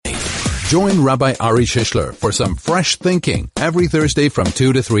Join Rabbi Ari Shishler for some fresh thinking every Thursday from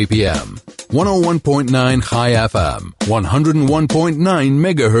 2 to 3 p.m. 101.9 High FM, 101.9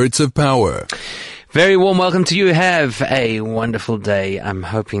 megahertz of power. Very warm welcome to you. Have a wonderful day. I'm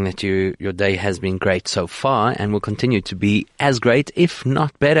hoping that your day has been great so far and will continue to be as great, if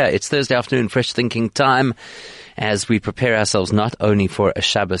not better. It's Thursday afternoon, fresh thinking time, as we prepare ourselves not only for a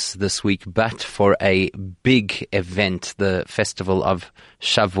Shabbos this week, but for a big event, the festival of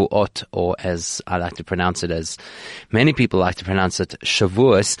Shavuot, or as I like to pronounce it, as many people like to pronounce it,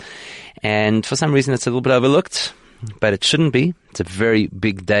 Shavuos. And for some reason it's a little bit overlooked, but it shouldn't be. It's a very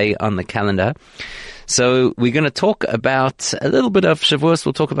big day on the calendar. So we're going to talk about a little bit of Shavuos.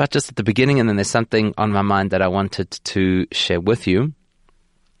 We'll talk about just at the beginning, and then there's something on my mind that I wanted to share with you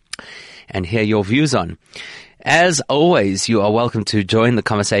and hear your views on. As always, you are welcome to join the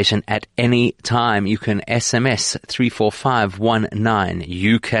conversation at any time. You can SMS 34519.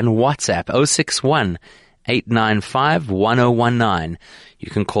 You can WhatsApp 061-895-1019.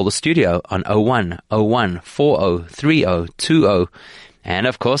 You can call the studio on 01-01-4030-20. And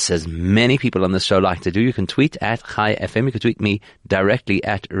of course, as many people on this show like to do, you can tweet at Chai FM. You can tweet me directly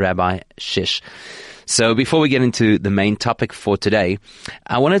at Rabbi Shish. So before we get into the main topic for today,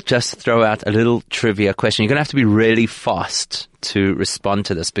 I want to just throw out a little trivia question. You're going to have to be really fast to respond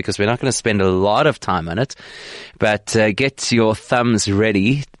to this because we're not going to spend a lot of time on it. But get your thumbs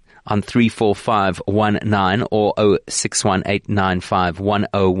ready on 34519 or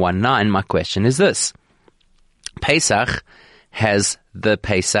 061-895-1019. My question is this. Pesach has the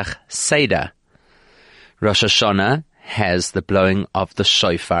Pesach Seder. Rosh Hashanah has the blowing of the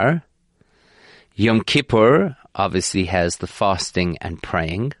shofar. Yom Kippur obviously has the fasting and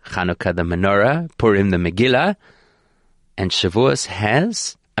praying. Chanukah the menorah. Purim the Megillah. And Shavuos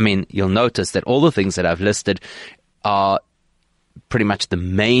has, you'll notice that all the things that I've listed are pretty much the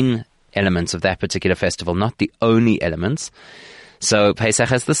main elements of that particular festival, not the only elements. So Pesach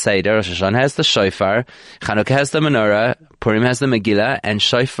has the Seder, Rosh Hashanah has the shofar, Chanukah has the menorah, Purim has the Megillah, and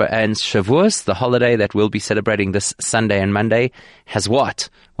Shavuos, the holiday that we'll be celebrating this Sunday and Monday, has what?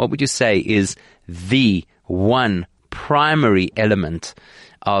 What would you say is the one primary element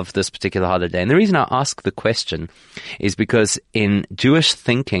of this particular holiday? And the reason I ask the question is because in Jewish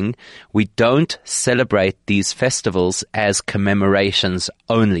thinking, we don't celebrate these festivals as commemorations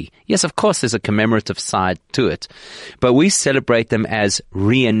only. Yes, of course, there's a commemorative side to it, but we celebrate them as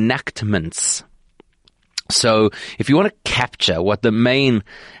reenactments. So if you want to capture what the main...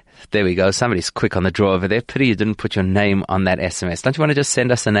 There we go. Somebody's quick on the draw over there. Pity you didn't put your name on that SMS. Don't you want to just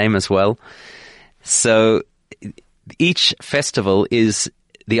send us a name as well? So each festival is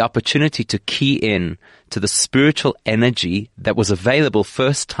the opportunity to key in to the spiritual energy that was available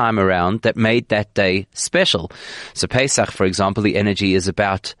first time around that made that day special. So Pesach, for example, the energy is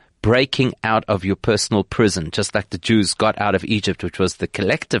about breaking out of your personal prison, just like the Jews got out of Egypt, which was the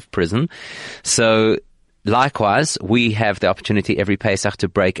collective prison. So likewise, we have the opportunity every Pesach to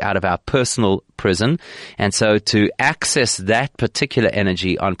break out of our personal prison. And so to access that particular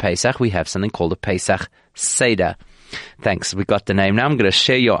energy on Pesach, we have something called a Pesach Seder. Thanks. We got the name. Now I'm going to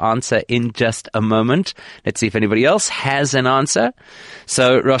share your answer in just a moment. Let's see if anybody else has an answer.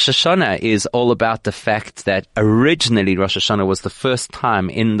 So Rosh Hashanah is all about the fact that originally Rosh Hashanah was the first time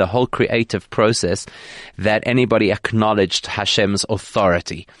in the whole creative process that anybody acknowledged Hashem's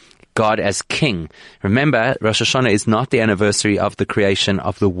authority. God as king. Remember, Rosh Hashanah is not the anniversary of the creation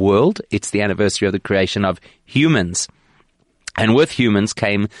of the world. It's the anniversary of the creation of humans. And with humans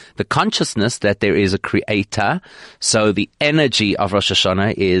came the consciousness that there is a creator. So the energy of Rosh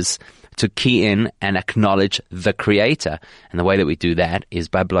Hashanah is to key in and acknowledge the creator. And the way that we do that is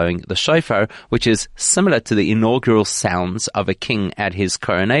by blowing the shofar, which is similar to the inaugural sounds of a king at his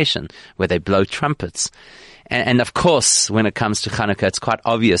coronation, where they blow trumpets. And of course, when it comes to Chanukah, it's quite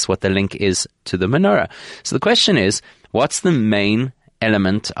obvious what the link is to the menorah. So the question is, what's the main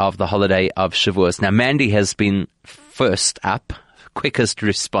element of the holiday of Shavuos? Now, Mandy has been first up, quickest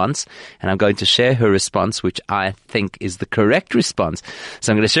response, and I'm going to share her response, which I think is the correct response.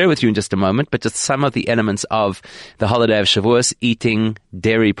 So I'm going to share it with you in just a moment, but just some of the elements of the holiday of Shavuos: eating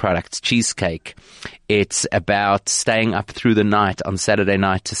dairy products, cheesecake. It's about staying up through the night on Saturday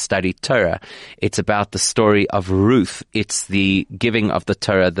night to study Torah. It's about the story of Ruth. It's the giving of the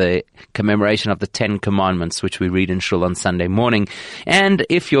Torah, the commemoration of the 10 Commandments, which we read in Shul on Sunday morning. And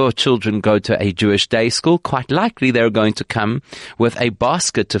if your children go to a Jewish day school, quite likely they're going to come with a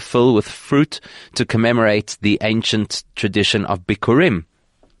basket to fill with fruit to commemorate the ancient tradition of Bikurim.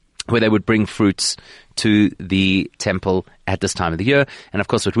 where they would bring fruits to the temple at this time of the year. And of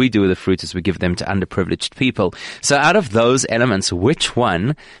course, what we do with the fruit is we give them to underprivileged people. So out of those elements, which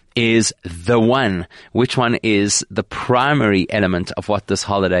one is the one? Which one is the primary element of what this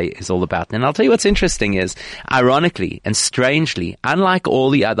holiday is all about? And I'll tell you what's interesting is, ironically and strangely, unlike all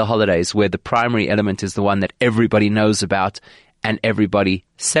the other holidays where the primary element is the one that everybody knows about and everybody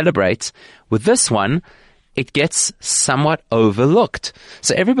celebrates, with this one, it gets somewhat overlooked.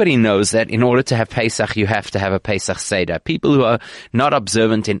 So everybody knows that in order to have Pesach, you have to have a Pesach Seder. People who are not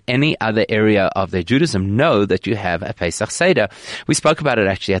observant in any other area of their Judaism know that you have a Pesach Seder. We spoke about it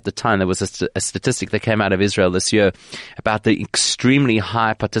actually at the time. There was a statistic that came out of Israel this year about the extremely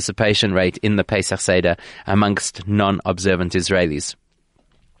high participation rate in the Pesach Seder amongst non-observant Israelis.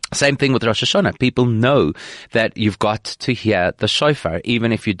 Same thing with Rosh Hashanah. People know that you've got to hear the shofar,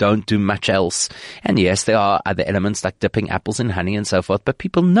 even if you don't do much else. And yes, there are other elements like dipping apples in honey and so forth, but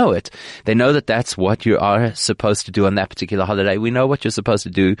people know it. They know that that's what you are supposed to do on that particular holiday. We know what you're supposed to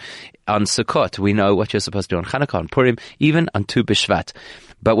do on Sukkot. We know what you're supposed to do on Hanukkah, on Purim, even on Tu B'Shvat.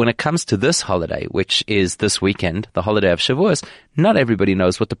 But when it comes to this holiday, which is this weekend, the holiday of Shavuos, not everybody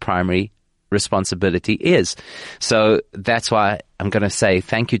knows what the primary responsibility is. So that's why I'm going to say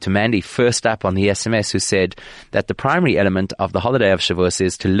thank you to Mandy first up on the SMS, who said that the primary element of the holiday of Shavuos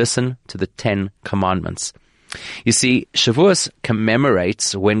is to listen to the 10 commandments. You see, Shavuos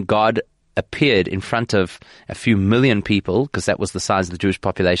commemorates when God appeared in front of a few million people, because that was the size of the Jewish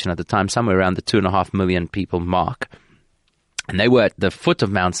population at the time, somewhere around the 2.5 million people mark. And they were at the foot of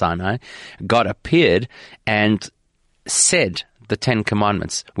Mount Sinai. God appeared and said the 10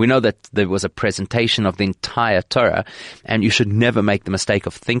 commandments. We know that there was a presentation of the entire Torah, and you should never make the mistake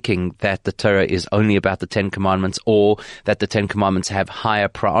of thinking that the Torah is only about the 10 commandments, or that the 10 commandments have higher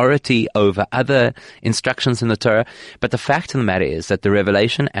priority over other instructions in the Torah. But the fact of the matter is that the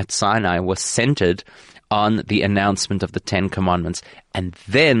revelation at Sinai was centered on the announcement of the 10 commandments. And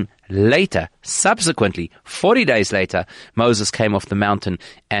then later, subsequently, 40 days later, Moses came off the mountain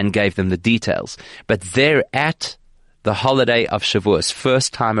and gave them the details. But there at the holiday of Shavuos,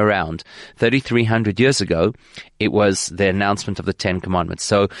 first time around, 3,300 years ago, it was the announcement of the 10 commandments.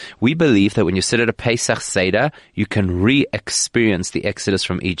 So we believe that when you sit at a Pesach Seder, you can re-experience the Exodus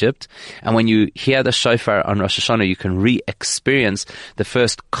from Egypt. And when you hear the shofar on Rosh Hashanah, you can re-experience the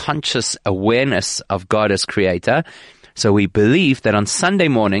first conscious awareness of God as creator. So we believe that on Sunday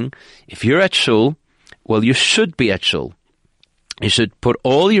morning, if you're at shul, well, you should be at shul. You should put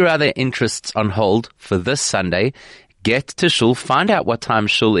all your other interests on hold for this Sunday. Get to shul, find out what time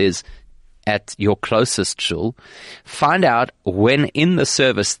shul is at your closest shul. Find out when in the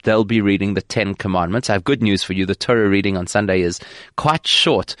service they'll be reading the 10 commandments. I have good news for you. The Torah reading on Sunday is quite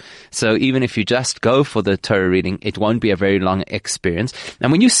short. So even if you just go for the Torah reading, it won't be a very long experience.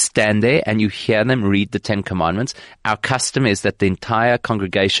 And when you stand there and you hear them read the 10 commandments, our custom is that the entire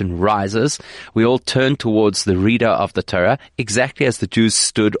congregation rises. We all turn towards the reader of the Torah, exactly as the Jews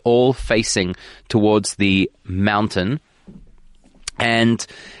stood all facing towards the mountain. And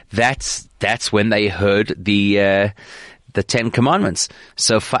that's when they heard the 10 commandments.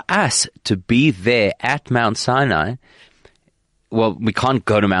 So for us to be there at Mount Sinai, well, we can't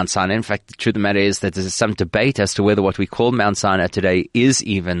go to Mount Sinai. In fact, the truth of the matter is that there's some debate as to whether what we call Mount Sinai today is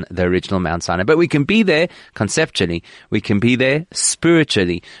even the original Mount Sinai. But we can be there conceptually. We can be there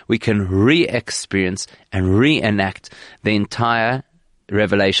spiritually. We can re-experience and reenact the entire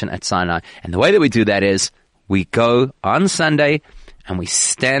revelation at Sinai. And the way that we do that is we go on Sunday and we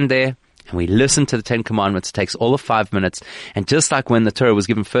stand there and we listen to the 10 commandments. It takes all of 5 minutes. And just like when the Torah was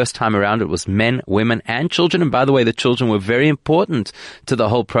given first time around, it was men, women, and children. And by the way, the children were very important to the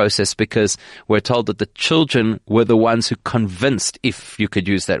whole process, because we're told that the children were the ones who convinced, if you could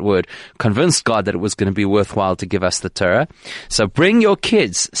use that word, convinced God that it was going to be worthwhile to give us the Torah. So bring your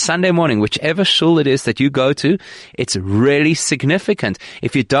kids Sunday morning, whichever shul it is that you go to. It's really significant.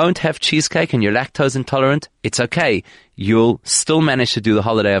 If you don't have cheesecake and you're lactose intolerant, it's okay. You'll still manage to do the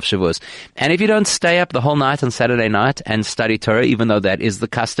holiday of Shavuos. And if you don't stay up the whole night on Saturday night and study Torah, even though that is the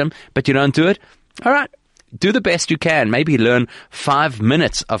custom, but you don't do it, all right, do the best you can. Maybe learn 5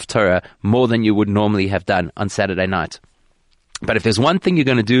 minutes of Torah more than you would normally have done on Saturday night. But if there's one thing you're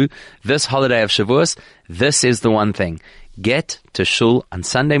going to do this holiday of Shavuos, this is the one thing. Get to shul on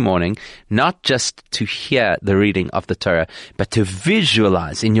Sunday morning, not just to hear the reading of the Torah, but to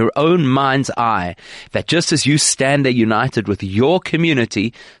visualize in your own mind's eye that just as you stand there united with your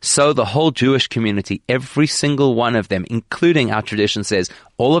community, so the whole Jewish community, every single one of them, including our tradition says,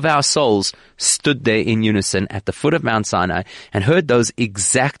 all of our souls stood there in unison at the foot of Mount Sinai and heard those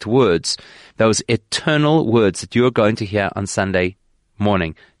exact words, those eternal words that you're going to hear on Sunday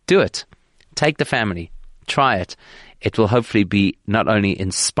morning. do it. Take the family. Try it. It will hopefully be not only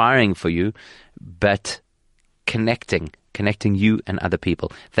inspiring for you, but connecting you and other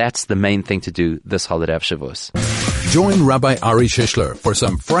people. That's the main thing to do this holiday of Shavuos. Join Rabbi Ari Shishler for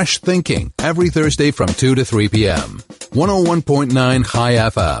some fresh thinking every Thursday from 2 to 3 p.m. 101.9 Chai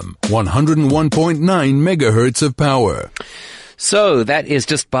FM, 101.9 megahertz of power. So that is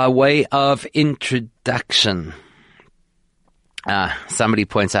just by way of introduction. Somebody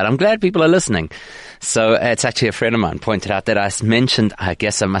points out, I'm glad people are listening. So it's actually a friend of mine pointed out that I mentioned, I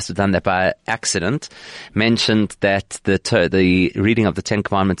guess I must have done that by accident, mentioned that the reading of the Ten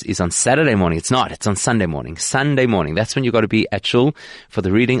Commandments is on Saturday morning. It's not. It's on Sunday morning. Sunday morning. That's when you got to be at shul for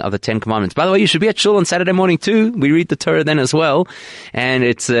the reading of the Ten Commandments. By the way, you should be at shul on Saturday morning too. We read the Torah then as well. And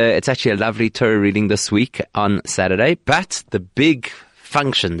it's actually a lovely Torah reading this week on Saturday. But the big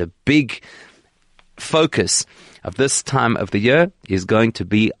function, the big focus of this time of the year is going to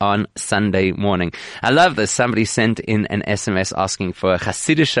be on Sunday morning. I love this. Somebody sent in an SMS asking for a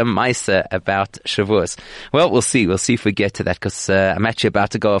Hasidische Maisa about Shavuos. Well, we'll see. We'll see if we get to that, because I'm actually about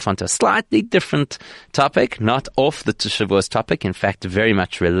to go off onto a slightly different topic, not off the Shavuos topic. In fact, very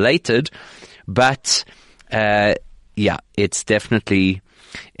much related. But it's definitely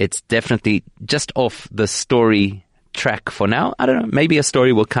just off the story track for now. I don't know. Maybe a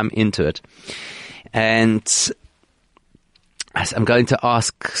story will come into it. And I'm going to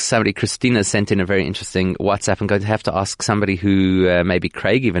ask somebody, Christina sent in a very interesting WhatsApp. I'm going to have to ask somebody who maybe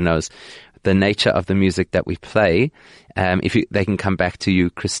Craig even knows the nature of the music that we play. They can come back to you,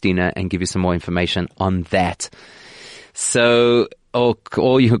 Christina, and give you some more information on that. So, or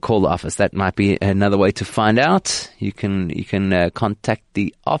you can call the office. That might be another way to find out. You can contact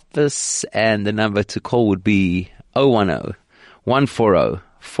the office, and the number to call would be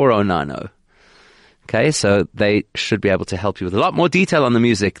 010-140-4090. Okay, so they should be able to help you with a lot more detail on the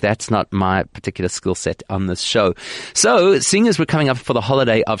music. That's not my particular skill set on this show. So, seeing as we're coming up for the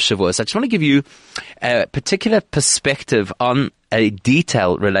holiday of Shavuos, I just want to give you a particular perspective on a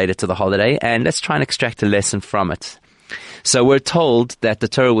detail related to the holiday, and let's try and extract a lesson from it. So, we're told that the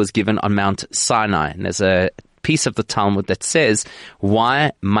Torah was given on Mount Sinai, and there's a piece of the Talmud that says,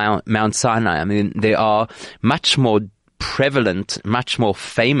 why Mount Sinai? I mean, there are much more prevalent, much more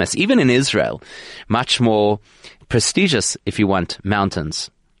famous, even in Israel, much more prestigious, if you want, mountains.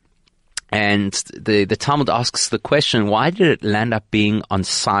 And the Talmud asks the question, why did it land up being on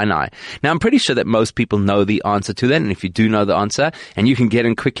Sinai? Now, I'm pretty sure that most people know the answer to that, and if you do know the answer, and you can get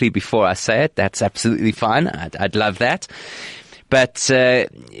in quickly before I say it, that's absolutely fine. I'd love that. But,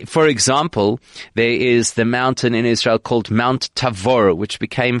 for example, there is the mountain in Israel called Mount Tavor, which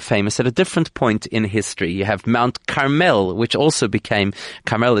became famous at a different point in history. You have Mount Carmel, which also became,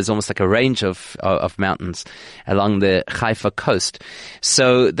 Carmel is almost like a range of mountains along the Haifa coast.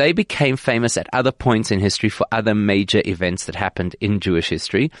 So they became famous at other points in history for other major events that happened in Jewish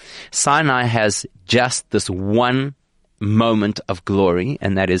history. Sinai has just this one moment of glory,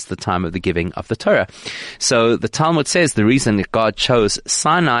 and that is the time of the giving of the Torah. So the Talmud says the reason that God chose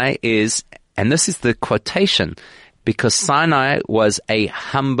Sinai is, and this is the quotation, because Sinai was a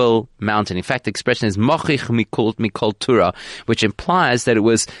humble mountain. In fact, the expression is mochich mikol Torah, which implies that it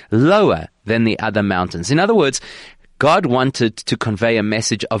was lower than the other mountains. In other words, God wanted to convey a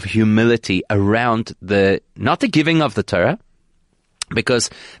message of humility around not the giving of the Torah, because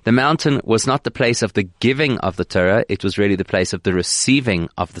the mountain was not the place of the giving of the Torah, it was really the place of the receiving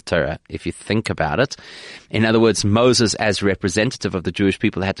of the Torah, if you think about it. In other words, Moses, as representative of the Jewish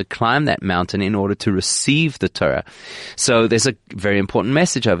people, had to climb that mountain in order to receive the Torah. So there's a very important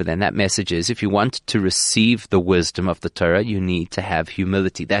message over there, and that message is, if you want to receive the wisdom of the Torah, you need to have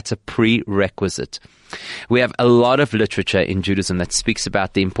humility. That's a prerequisite. We have a lot of literature in Judaism that speaks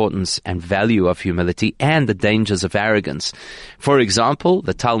about the importance and value of humility and the dangers of arrogance. For example,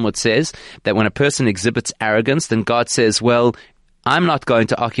 the Talmud says that when a person exhibits arrogance, then God says, well, I'm not going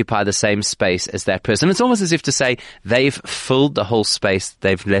to occupy the same space as that person. It's almost as if to say, they've filled the whole space,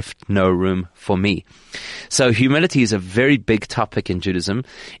 they've left no room for me. So humility is a very big topic in Judaism.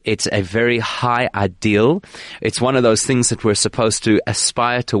 It's a very high ideal. It's one of those things that we're supposed to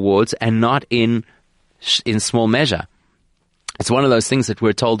aspire towards, and not in small measure. It's one of those things that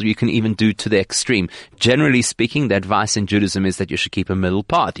we're told you can even do to the extreme. Generally speaking, the advice in Judaism is that you should keep a middle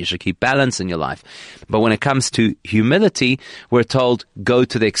path. You should keep balance in your life. But when it comes to humility, we're told go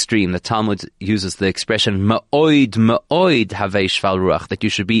to the extreme. The Talmud uses the expression ma'oid havei shval ruach, that you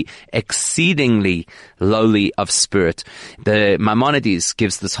should be exceedingly lowly of spirit. The Maimonides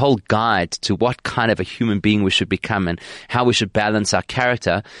gives this whole guide to what kind of a human being we should become and how we should balance our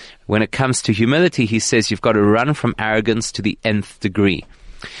character. When it comes to humility, he says you've got to run from arrogance to the nth degree.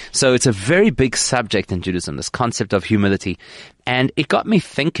 So it's a very big subject in Judaism, this concept of humility. And it got me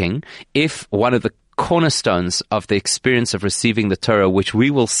thinking, if one of the cornerstones of the experience of receiving the Torah, which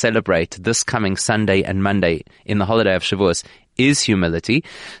we will celebrate this coming Sunday and Monday in the holiday of Shavuos, is humility.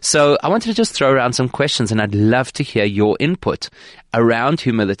 So I wanted to just throw around some questions, and I'd love to hear your input around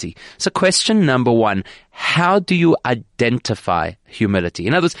humility. So question number one, how do you identify humility?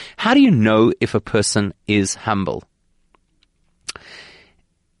 In other words, how do you know if a person is humble?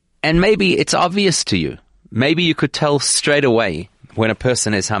 And maybe it's obvious to you. Maybe you could tell straight away when a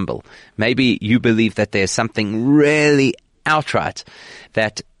person is humble. Maybe you believe that there's something really outright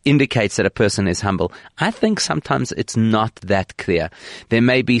that indicates that a person is humble. I think sometimes it's not that clear. There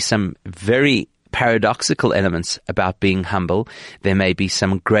may be some very paradoxical elements about being humble. There may be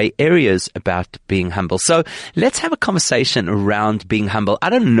some gray areas about being humble. So let's have a conversation around being humble.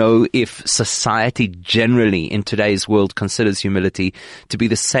 I don't know if society generally in today's world considers humility to be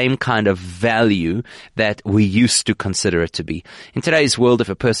the same kind of value that we used to consider it to be. In today's world, if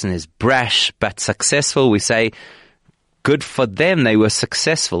a person is brash but successful, we say, good for them, they were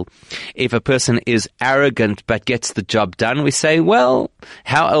successful. If a person is arrogant but gets the job done, we say, well,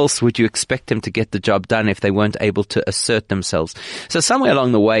 how else would you expect them to get the job done if they weren't able to assert themselves? So somewhere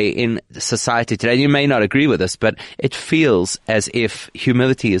along the way in society today, you may not agree with this, but it feels as if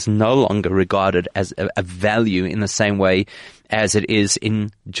humility is no longer regarded as a value in the same way as it is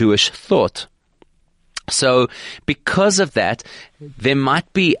in Jewish thought. So because of that, there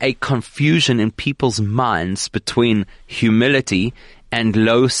might be a confusion in people's minds between humility and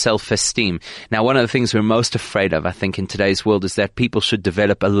low self-esteem. Now, one of the things we're most afraid of, I think, in today's world is that people should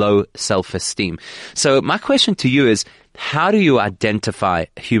develop a low self-esteem. So my question to you is, how do you identify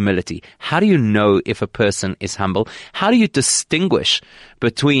humility? How do you know if a person is humble? How do you distinguish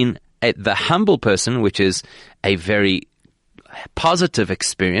between the humble person, which is a very positive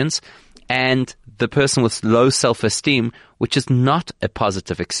experience, and the person with low self-esteem, which is not a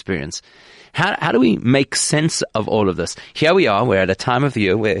positive experience? How do we make sense of all of this? Here we are, we're at a time of the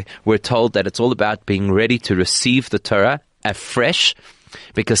year where we're told that it's all about being ready to receive the Torah afresh,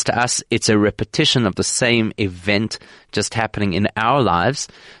 because to us it's a repetition of the same event just happening in our lives.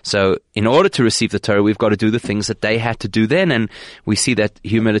 So in order to receive the Torah, we've got to do the things that they had to do then, and we see that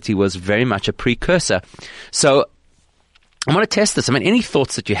humility was very much a precursor. So I want to test this. I mean, any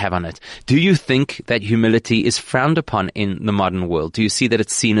thoughts that you have on it? Do you think that humility is frowned upon in the modern world? Do you see that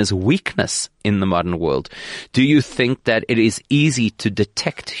it's seen as weakness in the modern world? Do you think that it is easy to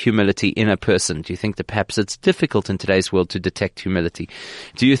detect humility in a person? Do you think that perhaps it's difficult in today's world to detect humility?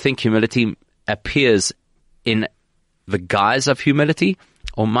 Do you think humility appears in the guise of humility?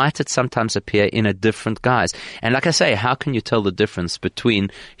 Or might it sometimes appear in a different guise? And like I say, how can you tell the difference between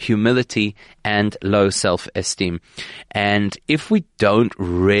humility and low self-esteem? And if we don't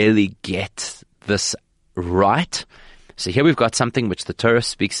really get this right, so here we've got something which the Torah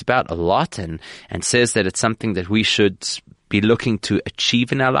speaks about a lot and says that it's something that we should be looking to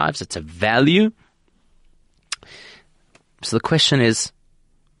achieve in our lives. It's a value. So the question is,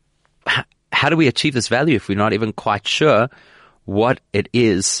 how do we achieve this value if we're not even quite sure what it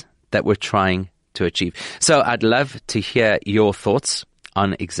is that we're trying to achieve? So I'd love to hear your thoughts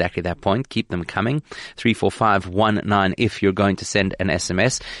on exactly that point. Keep them coming. 34519 if you're going to send an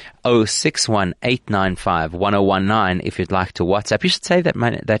SMS. 0618951019 if you'd like to WhatsApp. You should say that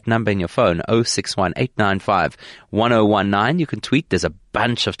number in your phone. 0618951019. You can tweet. There's a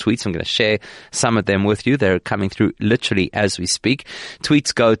bunch of tweets. I'm going to share some of them with you. They're coming through literally as we speak.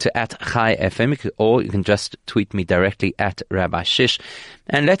 Tweets go to @ChaiFM, or you can just tweet me directly at Rabbi Shish.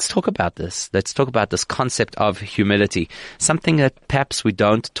 And let's talk about this. Let's talk about this concept of humility. Something that perhaps we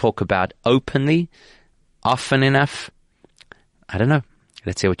don't talk about openly, often enough. I don't know.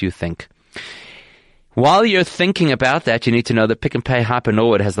 Let's hear what you think. While you're thinking about that, you need to know that Pick and Pay Hyper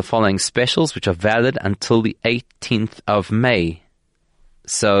Norwood has the following specials, which are valid until the 18th of May.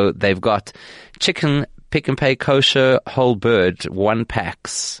 So they've got chicken Pick and Pay kosher whole bird 1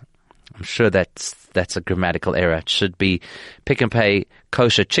 packs. I'm sure that's a grammatical error. It should be Pick and Pay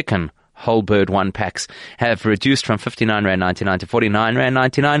kosher chicken whole bird 1 packs have reduced from 59 Rand 99 to 49 Rand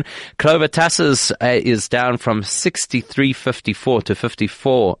 99. Clover Tasses is down from 63.54 to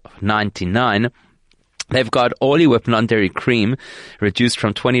 54.99. They've got Orly Whip non-dairy cream reduced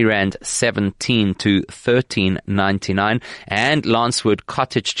from 20 Rand 17 to 13.99. And Lancewood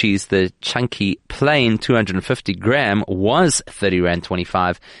cottage cheese, the chunky plain 250 gram, was 30 Rand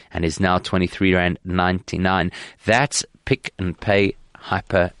 25 and is now 23 Rand 99. That's Pick and Pay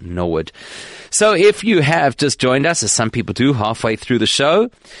Hyper Norwood. So if you have just joined us, as some people do halfway through the show,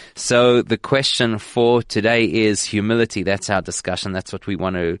 so the question for today is humility. That's our discussion. That's what we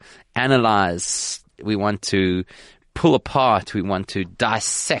want to analyze. We want to pull apart. We want to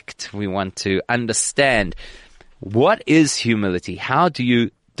dissect. We want to understand. What is humility? How do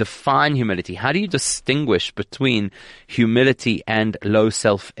you define humility? How do you distinguish between humility and low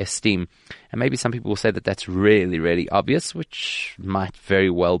self-esteem? And maybe some people will say that that's really, really obvious, which might very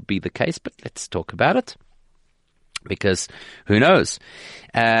well be the case, but let's talk about it. Because who knows?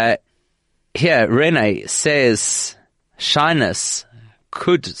 Here, Rene says, it's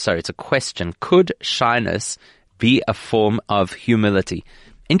a question. Could shyness be a form of humility?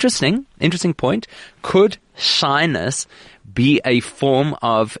 Interesting point. Could shyness be a form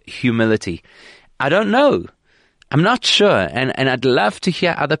of humility? I don't know. I'm not sure. And I'd love to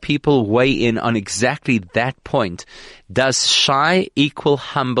hear other people weigh in on exactly that point. Does shy equal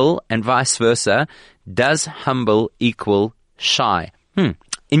humble and vice versa? Does humble equal shy?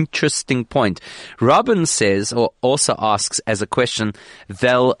 Interesting point. Robin says, or also asks as a question,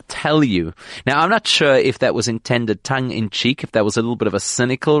 they'll tell you. Now, I'm not sure if that was intended tongue-in-cheek, if that was a little bit of a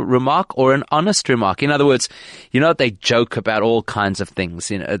cynical remark or an honest remark. In other words, they joke about all kinds of things.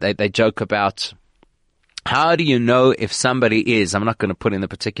 They joke about, how do you know if somebody is, I'm not going to put in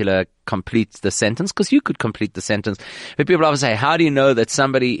complete the sentence, because you could complete the sentence, but people often say, how do you know that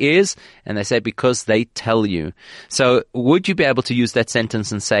somebody is? And they say, because they tell you. So would you be able to use that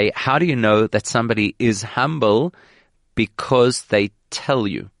sentence and say, how do you know that somebody is humble? Because they tell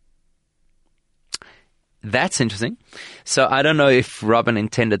you. That's interesting. So I don't know if Robin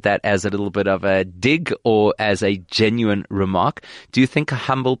intended that as a little bit of a dig or as a genuine remark. Do you think a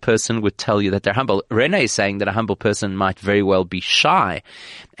humble person would tell you that they're humble? Rene is saying that a humble person might very well be shy.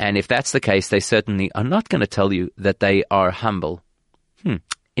 And if that's the case, they certainly are not going to tell you that they are humble.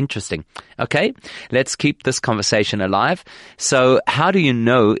 Interesting. Okay, let's keep this conversation alive. So how do you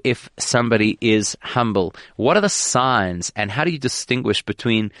know if somebody is humble? What are the signs, and how do you distinguish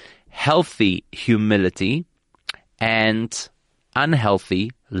between healthy humility and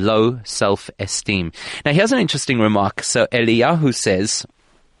unhealthy low self-esteem? Now, here's an interesting remark. So Eliyahu says,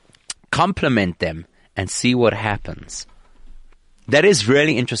 compliment them and see what happens. That is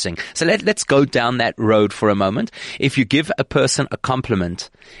really interesting. So let's go down that road for a moment. If you give a person a compliment,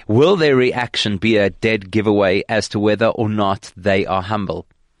 will their reaction be a dead giveaway as to whether or not they are humble?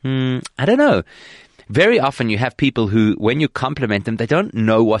 I don't know. Very often you have people who, when you compliment them, they don't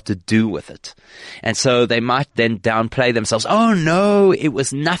know what to do with it. And so they might then downplay themselves. Oh no, it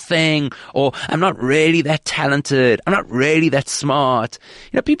was nothing. Or I'm not really that talented. I'm not really that smart.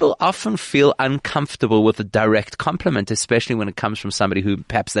 People often feel uncomfortable with a direct compliment, especially when it comes from somebody who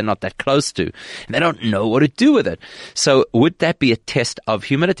perhaps they're not that close to. And they don't know what to do with it. So would that be a test of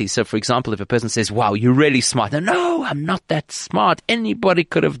humility? So for example, if a person says, wow, you're really smart. No, I'm not that smart. Anybody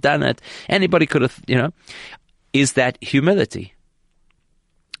could have done it. Anybody could have, is that humility?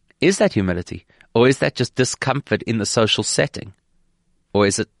 Is that humility? Or is that just discomfort in the social setting? Or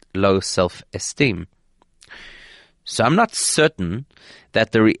is it low self-esteem? So I'm not certain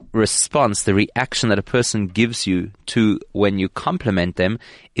that the response, the reaction that a person gives you to when you compliment them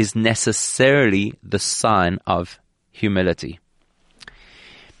is necessarily the sign of humility.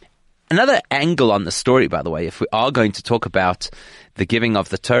 Another angle on the story, by the way, if we are going to talk about the giving of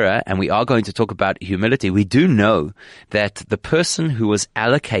the Torah and we are going to talk about humility, we do know that the person who was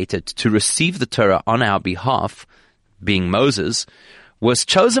allocated to receive the Torah on our behalf, being Moses, was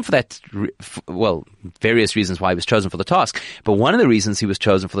chosen for that, various reasons why he was chosen for the task. But one of the reasons he was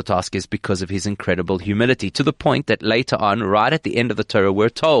chosen for the task is because of his incredible humility, to the point that later on, right at the end of the Torah, we're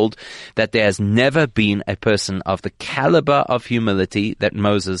told that there has never been a person of the caliber of humility that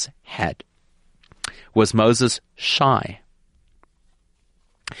Moses had. Was Moses shy?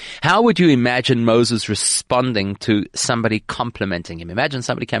 How would you imagine Moses responding to somebody complimenting him? Imagine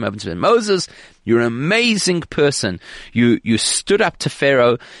somebody came up and said, Moses, you're an amazing person. You stood up to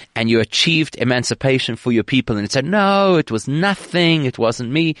Pharaoh and you achieved emancipation for your people. And he said, no, it was nothing. It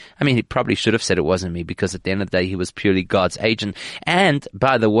wasn't me. I mean, he probably should have said it wasn't me, because at the end of the day, he was purely God's agent. And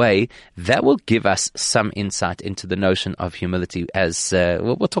by the way, that will give us some insight into the notion of humility, as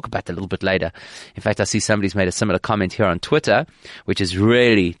we'll talk about that a little bit later. In fact, I see somebody's made a similar comment here on Twitter, which is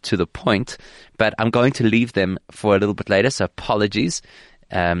really to the point, but I'm going to leave them for a little bit later, so apologies.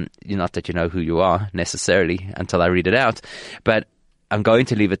 Not that you know who you are necessarily until I read it out, but I'm going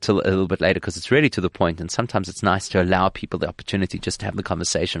to leave it till a little bit later because it's really to the point, and sometimes it's nice to allow people the opportunity just to have the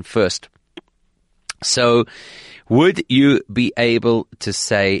conversation first. So would you be able to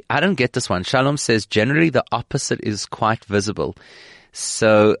say, I don't get this one. Shalom says, generally the opposite is quite visible.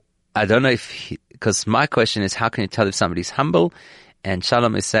 So I don't know if, because my question is, how can you tell if somebody's humble? And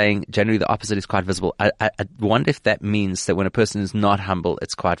Shalom is saying generally the opposite is quite visible. I wonder if that means that when a person is not humble,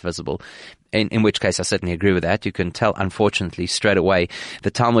 it's quite visible. In which case, I certainly agree with that. You can tell, unfortunately, straight away. The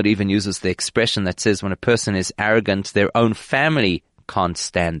Talmud even uses the expression that says when a person is arrogant, their own family can't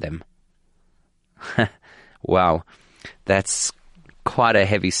stand them. Wow. That's quite a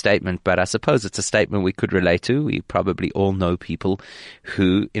heavy statement, but I suppose it's a statement we could relate to. We probably all know people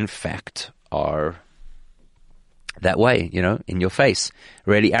who, in fact, are that way, in your face,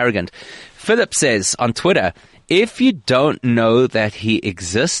 really arrogant. Philip says on Twitter, if you don't know that he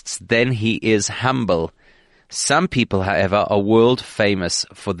exists, then he is humble. Some people, however, are world famous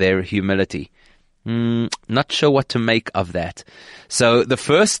for their humility. Not sure what to make of that. So the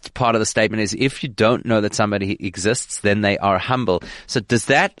first part of the statement is, if you don't know that somebody exists, then they are humble. So does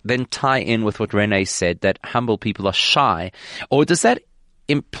that then tie in with what Renee said, that humble people are shy? Or does that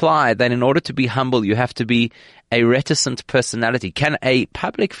imply that in order to be humble, you have to be a reticent personality? Can a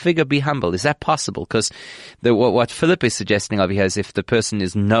public figure be humble? Is that possible? Because what Philip is suggesting over here is if the person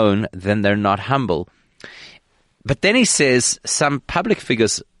is known, then they're not humble. But then he says some public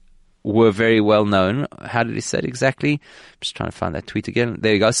figures were very well known. How did he say it exactly? I'm just trying to find that tweet again.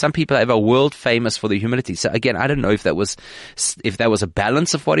 There you go. Some people are world famous for their humility. So again, I don't know if that was a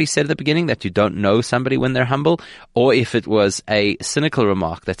balance of what he said at the beginning, that you don't know somebody when they're humble, or if it was a cynical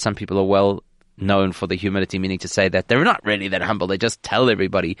remark that some people are well known for their humility, meaning to say that they're not really that humble. They just tell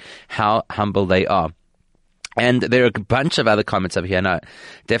everybody how humble they are. And there are a bunch of other comments over here, and I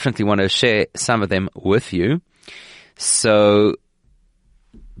definitely want to share some of them with you. So,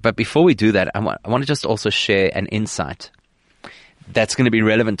 but before we do that, I want to just also share an insight that's going to be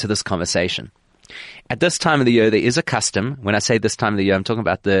relevant to this conversation. At this time of the year, there is a custom. When I say this time of the year, I'm talking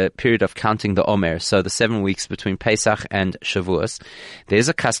about the period of counting the Omer, so the 7 weeks between Pesach and Shavuos. There's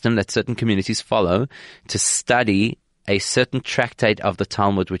a custom that certain communities follow to study a certain tractate of the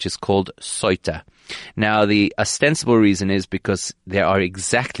Talmud, which is called Soita. Now, the ostensible reason is because there are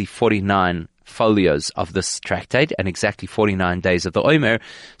exactly 49 folios of this tractate and exactly 49 days of the Omer,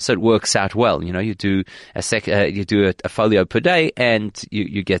 so it works out well. You do a folio per day, and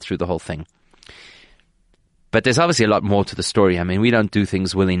you get through the whole thing. But there's obviously a lot more to the story. I mean, we don't do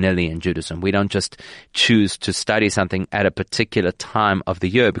things willy-nilly in Judaism. We don't just choose to study something at a particular time of the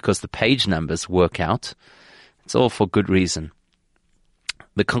year because the page numbers work out. It's all for good reason.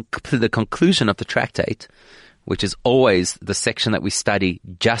 The conclusion of the tractate, which is always the section that we study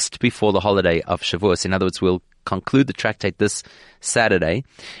just before the holiday of Shavuos. In other words, we'll conclude the tractate this Saturday,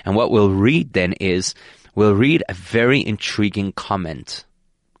 and what we'll read then is, we'll read a very intriguing comment.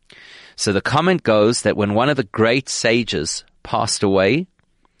 So the comment goes that when one of the great sages passed away,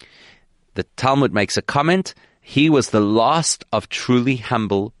 the Talmud makes a comment, he was the last of truly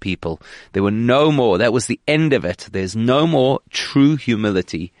humble people. There were no more. That was the end of it. There's no more true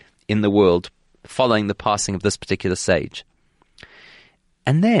humility in the world following the passing of this particular sage.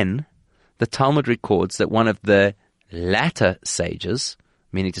 And then the Talmud records that one of the latter sages,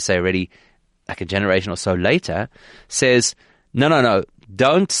 meaning to say already like a generation or so later, says, no,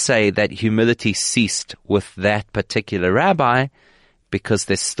 don't say that humility ceased with that particular rabbi, because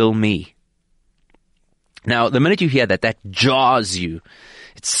there's still me. Now, the minute you hear that, that jars you.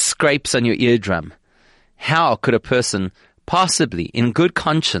 It scrapes on your eardrum. How could a person possibly, in good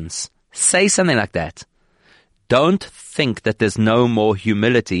conscience, say something like that? Don't think that there's no more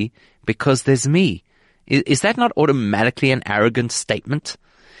humility because there's me. Is that not automatically an arrogant statement?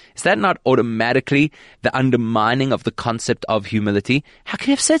 Is that not automatically the undermining of the concept of humility? How can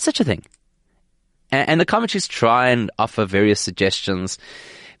you have said such a thing? And the commentaries try and offer various suggestions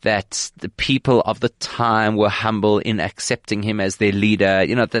that the people of the time were humble in accepting him as their leader,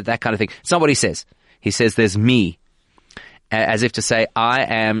 that kind of thing. It's not what he says. He says there's me, as if to say, I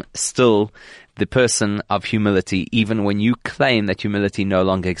am still the person of humility, even when you claim that humility no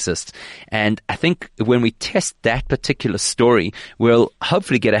longer exists. And I think when we test that particular story, we'll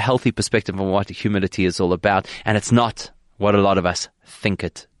hopefully get a healthy perspective on what humility is all about. And it's not what a lot of us think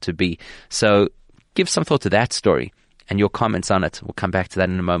it to be. So give some thought to that story and your comments on it. We'll come back to that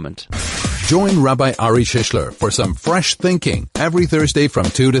in a moment. Join Rabbi Ari Shishler for some fresh thinking every Thursday from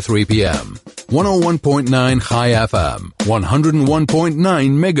 2 to 3 p.m. 101.9 High FM, 101.9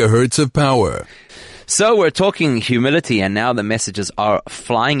 megahertz of power. So we're talking humility, and now the messages are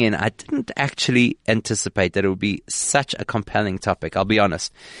flying in. I didn't actually anticipate that it would be such a compelling topic, I'll be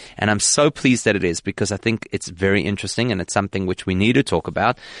honest. And I'm so pleased that it is, because I think it's very interesting, and it's something which we need to talk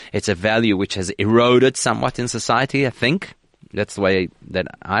about. It's a value which has eroded somewhat in society, I think. That's the way that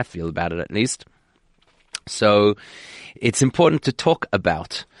I feel about it, at least. So it's important to talk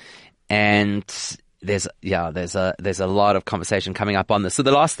about, and there's a lot of conversation coming up on this. So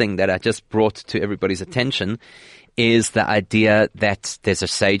the last thing that I just brought to everybody's attention is the idea that there's a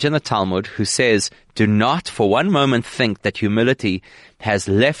sage in the Talmud who says, do not for one moment think that humility has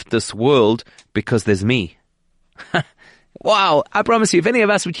left this world because there's me. Wow, I promise you, if any of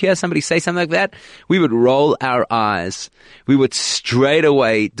us would hear somebody say something like that, we would roll our eyes. We would straight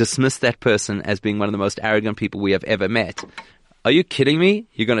away dismiss that person as being one of the most arrogant people we have ever met. Are you kidding me?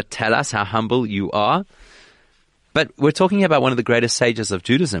 You're going to tell us how humble you are? But we're talking about one of the greatest sages of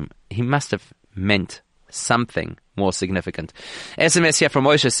Judaism. He must have meant something more significant. SMS here from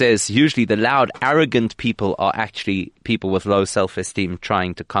Moshe says, usually the loud, arrogant people are actually people with low self-esteem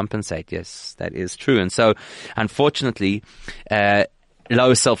trying to compensate. Yes, that is true. And so, unfortunately,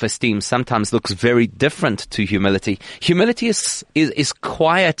 low self-esteem sometimes looks very different to humility. Humility is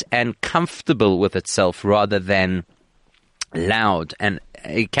quiet and comfortable with itself rather than loud, and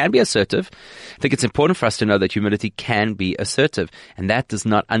it can be assertive. I think it's important for us to know that humility can be assertive, and that does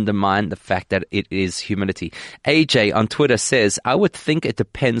not undermine the fact that it is humility. AJ on Twitter says, I would think it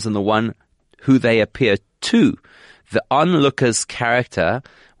depends on the one who they appear to. The onlooker's character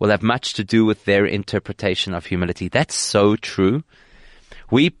will have much to do with their interpretation of humility. That's so true.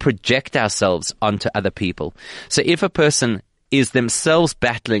 We project ourselves onto other people. So if a person is themselves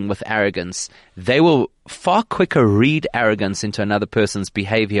battling with arrogance, they will far quicker read arrogance into another person's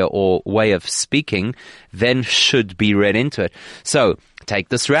behavior or way of speaking than should be read into it. So take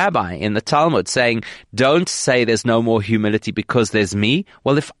this rabbi in the Talmud saying, don't say there's no more humility because there's me.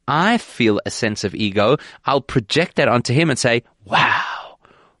 Well, if I feel a sense of ego, I'll project that onto him and say, wow,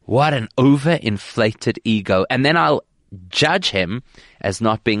 what an overinflated ego. And then I'll judge him as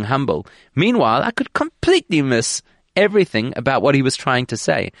not being humble. Meanwhile, I could completely miss everything about what he was trying to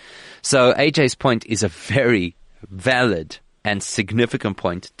say. So AJ's point is a very valid and significant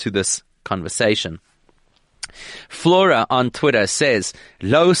point to this conversation. Flora on Twitter says,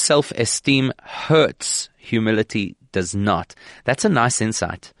 low self-esteem hurts, humility does not. That's a nice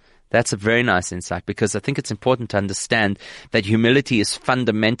insight. That's a very nice insight, because I think it's important to understand that humility is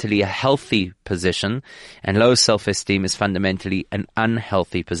fundamentally a healthy position and low self-esteem is fundamentally an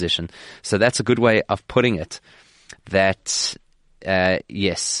unhealthy position. So that's a good way of putting it. That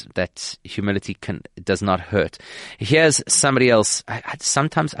yes, that humility does not hurt. Here's somebody else.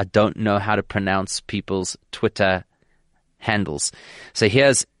 Sometimes I don't know how to pronounce people's Twitter handles. So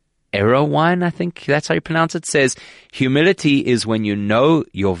here's Erowine, I think that's how you pronounce it, says, humility is when you know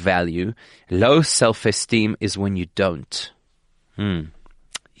your value. Low self-esteem is when you don't.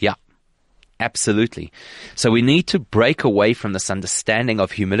 Yeah. Absolutely. So we need to break away from this understanding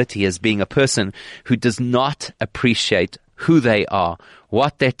of humility as being a person who does not appreciate who they are,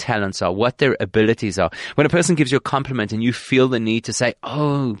 what their talents are, what their abilities are. When a person gives you a compliment and you feel the need to say,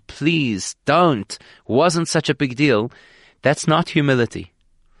 oh, please don't, wasn't such a big deal, that's not humility.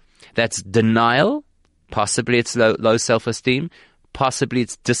 That's denial. Possibly it's low self-esteem. Possibly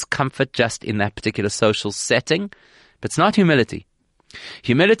it's discomfort just in that particular social setting. But it's not humility.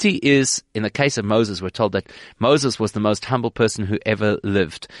 Humility is, in the case of Moses, we're told that Moses was the most humble person who ever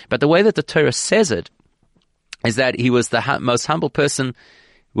lived. But the way that the Torah says it is that he was the most humble person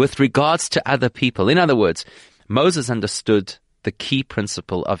with regards to other people. In other words, Moses understood the key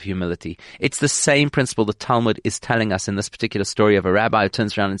principle of humility. It's the same principle the Talmud is telling us in this particular story of a rabbi who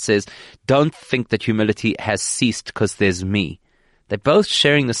turns around and says, don't think that humility has ceased because there's me. They're both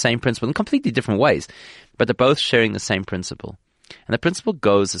sharing the same principle in completely different ways, but they're both sharing the same principle. And the principle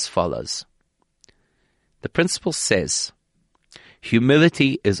goes as follows. The principle says,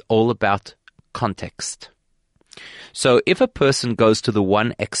 humility is all about context. So if a person goes to the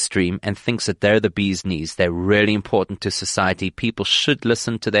one extreme and thinks that they're the bee's knees, they're really important to society, people should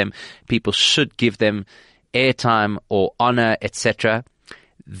listen to them, people should give them airtime or honor, etc.,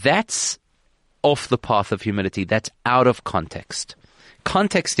 that's off the path of humility. That's out of context.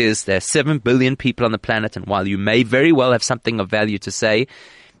 Context is there are 7 billion people on the planet, and while you may very well have something of value to say,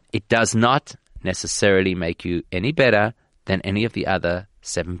 it does not necessarily make you any better than any of the other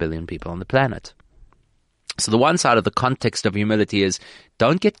 7 billion people on the planet. So the one side of the context of humility is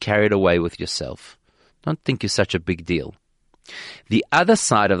don't get carried away with yourself. Don't think you're such a big deal. The other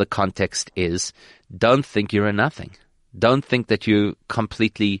side of the context is don't think you're a nothing. Don't think that you're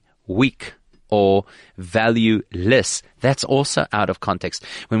completely weak or valueless. That's also out of context.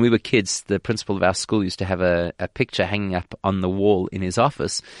 When we were kids, the principal of our school used to have a picture hanging up on the wall in his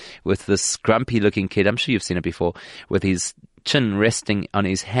office with this grumpy-looking kid, I'm sure you've seen it before, with his chin resting on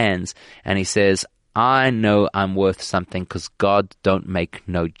his hands, and he says, I know I'm worth something because God don't make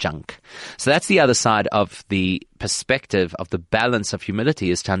no junk. So that's the other side of the perspective of the balance of humility,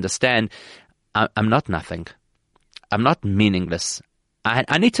 is to understand I'm not nothing. I'm not meaningless.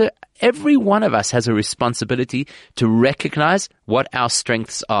 I need to, every one of us has a responsibility to recognize what our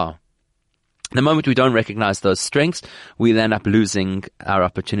strengths are. The moment we don't recognize those strengths, we end up losing our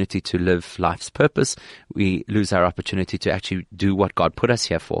opportunity to live life's purpose. We lose our opportunity to actually do what God put us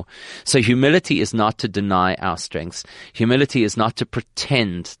here for. So humility is not to deny our strengths. Humility is not to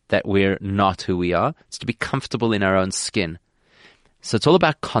pretend that we're not who we are. It's to be comfortable in our own skin. So it's all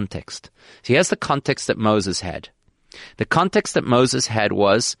about context. So here's the context that Moses had. The context that Moses had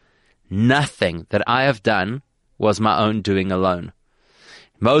was, nothing that I have done was my own doing alone.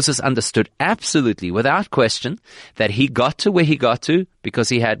 Moses understood absolutely, without question, that he got to where he got to because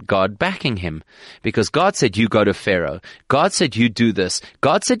he had God backing him. Because God said, you go to Pharaoh. God said, you do this.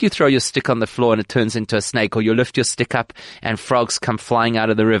 God said, you throw your stick on the floor and it turns into a snake, or you lift your stick up and frogs come flying out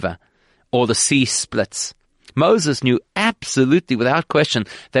of the river, or the sea splits. Moses knew absolutely, without question,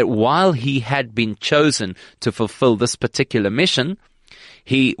 that while he had been chosen to fulfill this particular mission,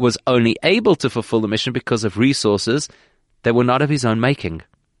 he was only able to fulfill the mission because of resources that were not of his own making.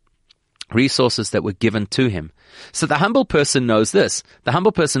 Resources that were given to him. So the humble person knows this. The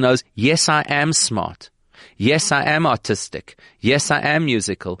humble person knows, yes, I am smart. Yes, I am artistic. Yes, I am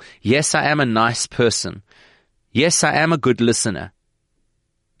musical. Yes, I am a nice person. Yes, I am a good listener.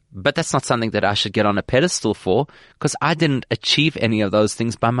 But that's not something that I should get on a pedestal for, because I didn't achieve any of those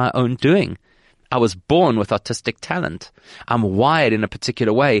things by my own doing. I was born with artistic talent. I'm wired in a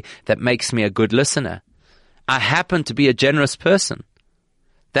particular way that makes me a good listener. I happen to be a generous person.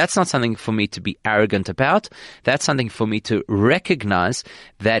 That's not something for me to be arrogant about. That's something for me to recognize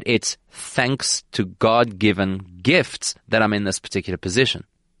that it's thanks to God-given gifts that I'm in this particular position.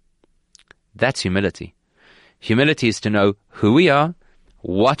 That's humility. Humility is to know who we are,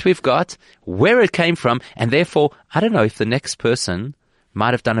 what we've got, where it came from, and therefore, I don't know if the next person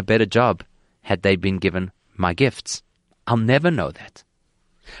might have done a better job had they been given my gifts. I'll never know that.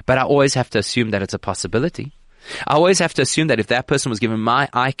 But I always have to assume that it's a possibility. I always have to assume that if that person was given my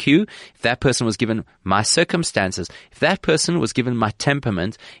IQ, if that person was given my circumstances, if that person was given my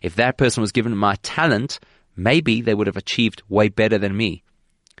temperament, if that person was given my talent, maybe they would have achieved way better than me.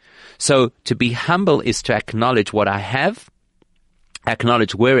 So to be humble is to acknowledge what I have,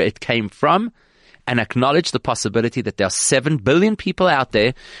 acknowledge where it came from, and acknowledge the possibility that there are 7 billion people out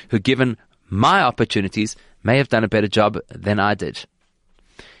there who, given my opportunities, may have done a better job than I did.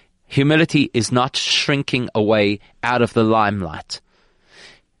 Humility is not shrinking away out of the limelight.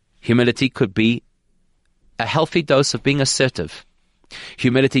 Humility could be a healthy dose of being assertive.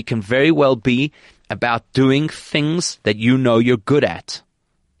 Humility can very well be about doing things that you know you're good at.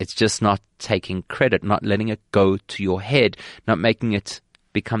 It's just not taking credit, not letting it go to your head, not making it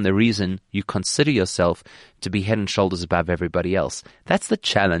become the reason you consider yourself to be head and shoulders above everybody else. That's the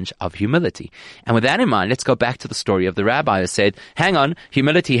challenge of humility. And with that in mind, let's go back to the story of the rabbi who said, hang on,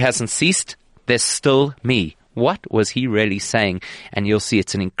 humility hasn't ceased. There's still me. What was he really saying? And you'll see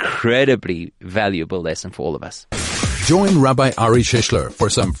it's an incredibly valuable lesson for all of us. Join Rabbi Ari Shishler for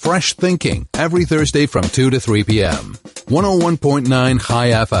some fresh thinking every Thursday from 2 to 3 p.m. 101.9 High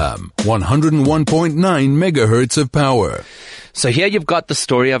FM, 101.9 megahertz of power. So here you've got the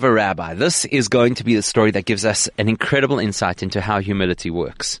story of a rabbi. This is going to be the story that gives us an incredible insight into how humility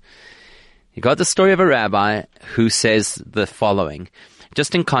works. You got the story of a rabbi who says the following.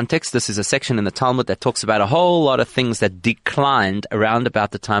 Just in context, this is a section in the Talmud that talks about a whole lot of things that declined around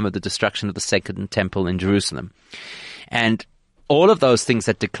about the time of the destruction of the Second Temple in Jerusalem. And all of those things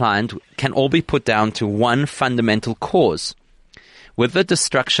that declined can all be put down to one fundamental cause. With the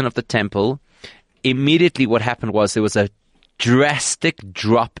destruction of the temple, immediately what happened was there was a drastic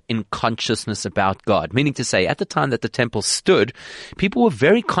drop in consciousness about God. Meaning to say, at the time that the temple stood, people were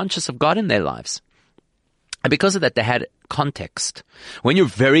very conscious of God in their lives. And because of that, they had context. When you're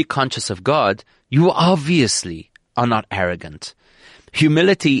very conscious of God, you obviously are not arrogant.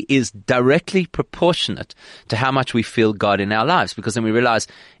 Humility is directly proportionate to how much we feel God in our lives, because then we realize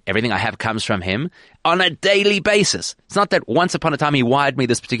everything I have comes from Him on a daily basis. It's not that once upon a time He wired me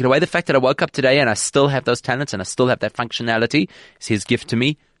this particular way. The fact that I woke up today and I still have those talents and I still have that functionality is His gift to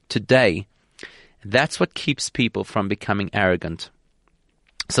me today. That's what keeps people from becoming arrogant.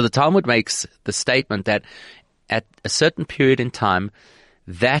 So the Talmud makes the statement that at a certain period in time,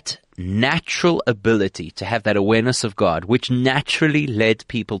 that natural ability to have that awareness of God, which naturally led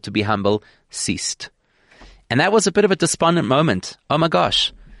people to be humble, ceased. And that was a bit of a despondent moment. Oh my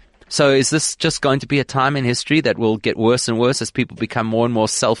gosh. So is this just going to be a time in history that will get worse and worse as people become more and more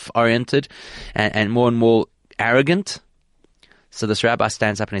self-oriented and more arrogant? So this rabbi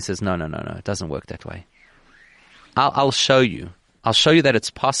stands up and he says, no, it doesn't work that way. I'll show you. I'll show you that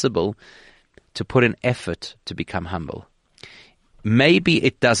it's possible to put an effort to become humble. Maybe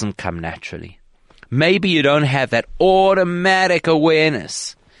it doesn't come naturally. Maybe you don't have that automatic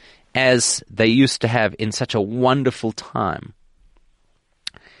awareness as they used to have in such a wonderful time.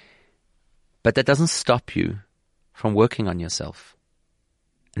 But that doesn't stop you from working on yourself.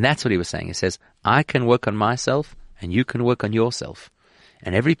 And that's what he was saying. He says, I can work on myself and you can work on yourself.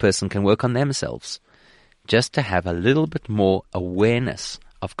 And every person can work on themselves. Just to have a little bit more awareness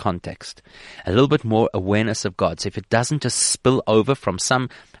of context, a little bit more awareness of God. So if it doesn't just spill over from some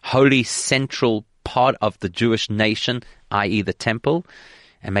holy central part of the Jewish nation, i.e. the temple,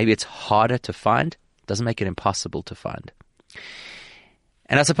 and maybe it's harder to find, doesn't make it impossible to find.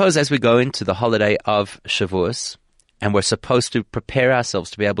 And I suppose as we go into the holiday of Shavuos, and we're supposed to prepare ourselves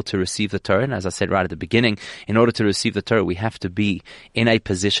to be able to receive the Torah. And as I said right at the beginning, in order to receive the Torah, we have to be in a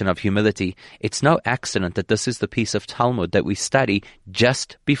position of humility. It's no accident that this is the piece of Talmud that we study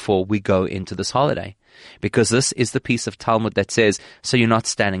just before we go into this holiday. Because this is the piece of Talmud that says, so you're not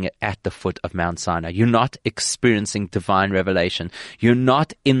standing at the foot of Mount Sinai. You're not experiencing divine revelation. You're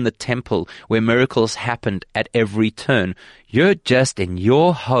not in the temple where miracles happened at every turn. You're just in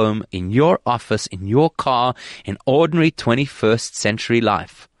your home, in your office, in your car, in ordinary 21st century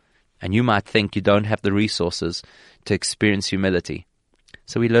life. And you might think you don't have the resources to experience humility.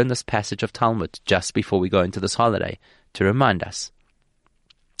 So we learn this passage of Talmud just before we go into this holiday to remind us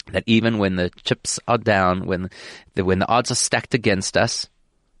that even when the chips are down, when the odds are stacked against us,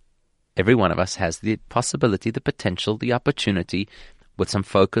 every one of us has the possibility, the potential, the opportunity, with some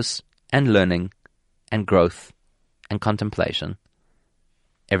focus and learning and growth and contemplation,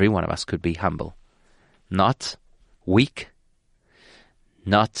 every one of us could be humble. Not weak,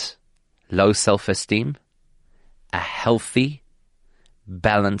 not low self-esteem, a healthy,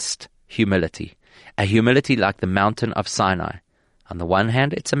 balanced humility. A humility like the mountain of Sinai. On the one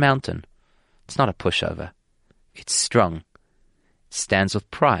hand, it's a mountain. It's not a pushover. It's strong. It stands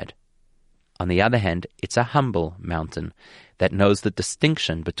with pride. On the other hand, it's a humble mountain that knows the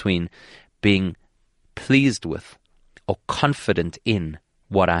distinction between being pleased with or confident in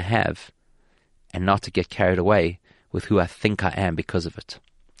what I have and not to get carried away with who I think I am because of it.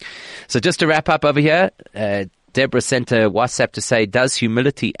 So just to wrap up over here, Deborah sent a WhatsApp to say, does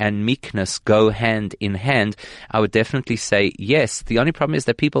humility and meekness go hand in hand? I would definitely say yes. The only problem is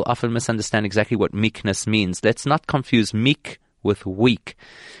that people often misunderstand exactly what meekness means. Let's not confuse meek with weak.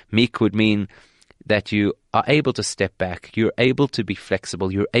 Meek would mean that you are able to step back. You're able to be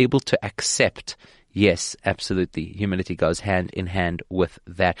flexible. You're able to accept. Yes, absolutely. Humility goes hand in hand with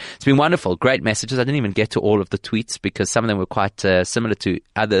that. It's been wonderful. Great messages. I didn't even get to all of the tweets because some of them were quite similar to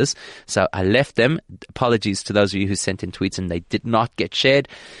others. So I left them. Apologies to those of you who sent in tweets and they did not get shared.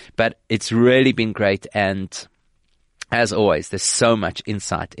 But it's really been great. And as always, there's so much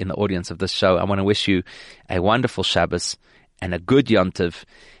insight in the audience of this show. I want to wish you a wonderful Shabbos and a good Yom Tov.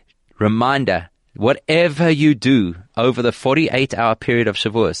 Reminder, whatever you do over the 48-hour period of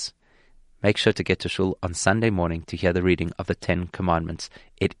Shavuos, make sure to get to shul on Sunday morning to hear the reading of the 10 Commandments.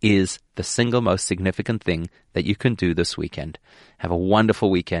 It is the single most significant thing that you can do this weekend. Have a wonderful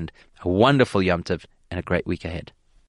weekend, a wonderful Yom Tov, and a great week ahead.